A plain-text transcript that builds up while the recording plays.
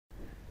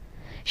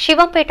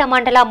శివంపేట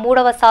మండల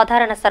 3వ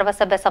సాధారణ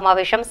సర్వసభ్య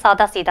సమావేశం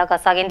సాదాసీదాగా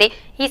సాగింది.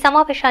 ఈ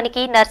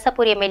సమావేశానికి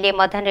నర్సాపూర్ ఎమ్మెల్యే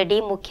మదన్ రెడ్డి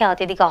ముఖ్య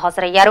అతిథిగా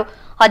హాజరయ్యారు.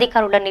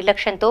 అధికారుల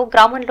నిర్లక్ష్యంతో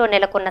గ్రామంలో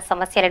నెలకొన్న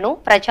సమస్యలను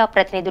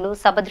ప్రజాప్రతినిధులు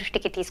సభ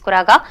దృష్టికి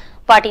తీసుకురాగా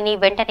వాటిని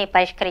వెంటనే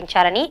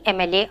పరిష్కరించాలని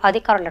ఎమ్మెల్యే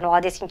అధికారులను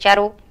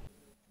ఆదేశించారు.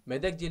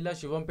 మెదక్ జిల్లా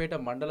శివంపేట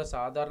మండల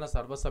సాధారణ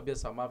సర్వసభ్య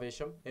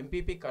సమావేశం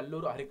ఎంపీపీ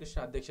కల్లూరు హరికృష్ణ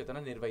అధ్యక్షతన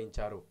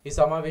నిర్వహించారు. ఈ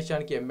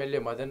సమావేశానికి ఎమ్మెల్యే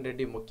మదన్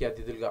రెడ్డి ముఖ్య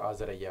అతిథులుగా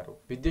హాజరయ్యారు.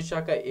 విద్యుత్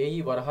శాఖ ఏఈ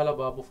వరహాల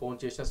బాబు ఫోన్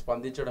చేసినా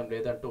స్పందించడం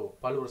లేదంటూ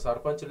పలువురు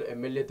సర్పంచులు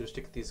ఎమ్మెల్యే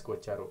దృష్టికి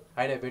తీసుకొచ్చారు.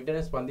 ఆయన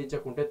వెంటనే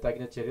స్పందించకుంటే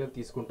తగిన చర్యలు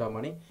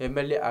తీసుకుంటామని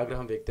ఎమ్మెల్యే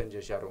ఆగ్రహం వ్యక్తం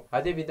చేశారు.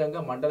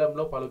 అదేవిధంగా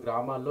మండలంలో పలు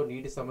గ్రామాల్లో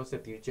నీటి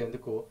సమస్య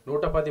తీర్చేందుకు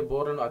 110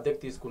 బోర్లను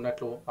అద్దెకు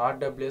తీసుకున్నట్లు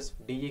ఆర్డబ్ల్యూఎస్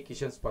డిఈ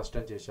కిషన్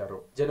స్పష్టం చేశారు.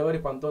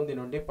 జనవరి 19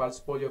 నుండి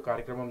పల్స్ పోలియో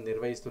కార్యక్రమం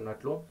నిర్వహిస్తున్నట్లు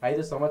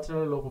 5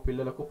 సంవత్సరాల లోపు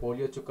పిల్లలకు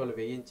పోలియో చుక్కలు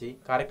వేయించి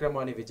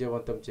కార్యక్రమాన్ని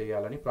విజయవంతం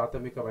చేయాలని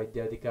ప్రాథమిక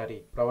వైద్యాధికారి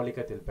ప్రవళిక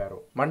తెలిపారు.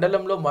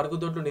 మండలంలో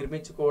మరుగుదొడ్లు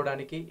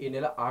నిర్మించుకోవడానికి ఈ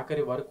నెల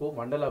ఆఖరి వరకు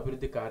మండల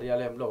అభివృద్ధి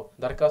కార్యాలయంలో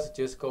దరఖాస్తు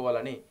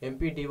చేసుకోవాలని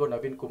ఎంపీడీఓ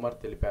నవీన్ కుమార్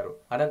తెలిపారు.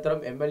 అనంతరం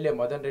ఎమ్మెల్యే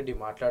మదన్ రెడ్డి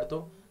మాట్లాడుతూ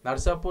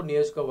నర్సాపూర్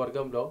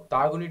నియోజకవర్గంలో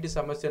తాగునీటి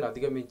సమస్యను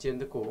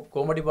అధిగమించేందుకు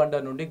కోమడిబండ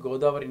నుండి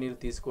గోదావరి నీరు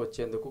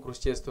తీసుకువచ్చేందుకు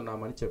కృషి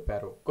చేస్తున్నామని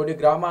చెప్పారు. కొన్ని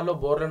గ్రామాల్లో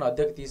బోర్లను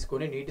అద్దెకు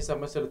తీసుకుని నీటి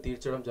సమస్యలు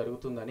తీర్చడం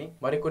జరుగుతుందని,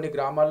 మరికొన్ని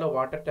గ్రామాల్లో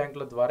వాటర్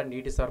ట్యాంకుల ద్వారా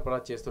నీటి సరఫరా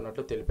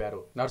చేస్తున్నట్లు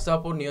తెలిపారు.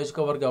 నర్సాపూర్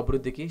నియోజకవర్గ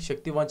అభివృద్ధికి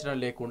శక్తి వంచన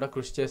లేకుండా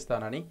కృషి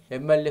చేస్తానని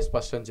ఎమ్మెల్యే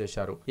స్పష్టం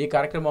చేశారు. ఈ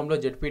కార్యక్రమంలో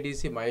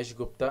ZPTC Mahesh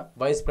Gupta,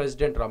 vice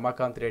president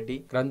Ramakant Reddy,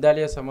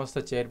 గ్రంథాలయ సంస్థ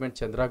chairman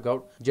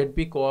Chandragoud,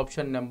 ZP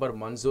cooption number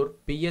Mansoor,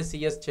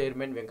 PSCS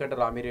chairman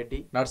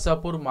Venkatarami Reddy,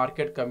 Narsapur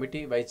market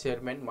committee vice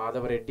chairman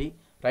Madhava Reddy,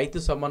 రైతు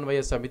సమన్వయ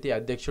సమితి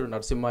అధ్యక్షుడు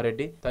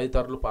నరసింహారెడ్డి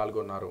తదితరులు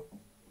పాల్గొన్నారు.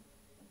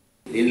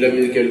 ఇళ్ల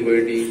మీదకి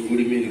వెళ్ళిపోయేది,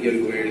 గుడి మీదకి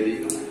వెళ్ళిపోయేది,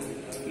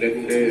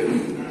 లేకుంటే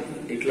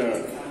ఇట్లా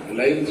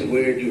లైన్స్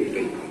పోయేటివి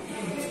ఉంటాయి.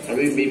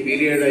 అవి మీ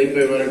పీరియడ్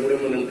అయిపోయే వరకు కూడా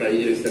మనం ట్రై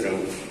చేస్తే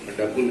రావు,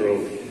 డబ్బులు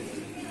రావు.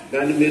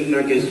 దాన్ని మీరు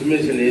నాకు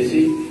ఎస్టిమేషన్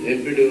వేసి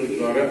ఎంపీడీ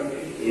ద్వారా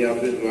ఈ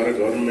ఆఫీస్ ద్వారా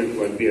గవర్నమెంట్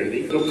పంపించండి.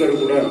 ఒక్కరు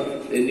కూడా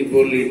ఎన్ని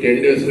పోల్లు ఈ 10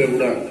 days లో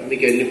కూడా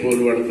మీకు ఎన్ని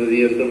పోల్లు పడుతుంది,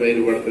 ఎంత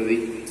వైరు పడుతుంది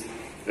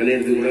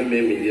అనేది కూడా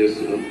మేము ఇది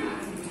చేస్తున్నాం.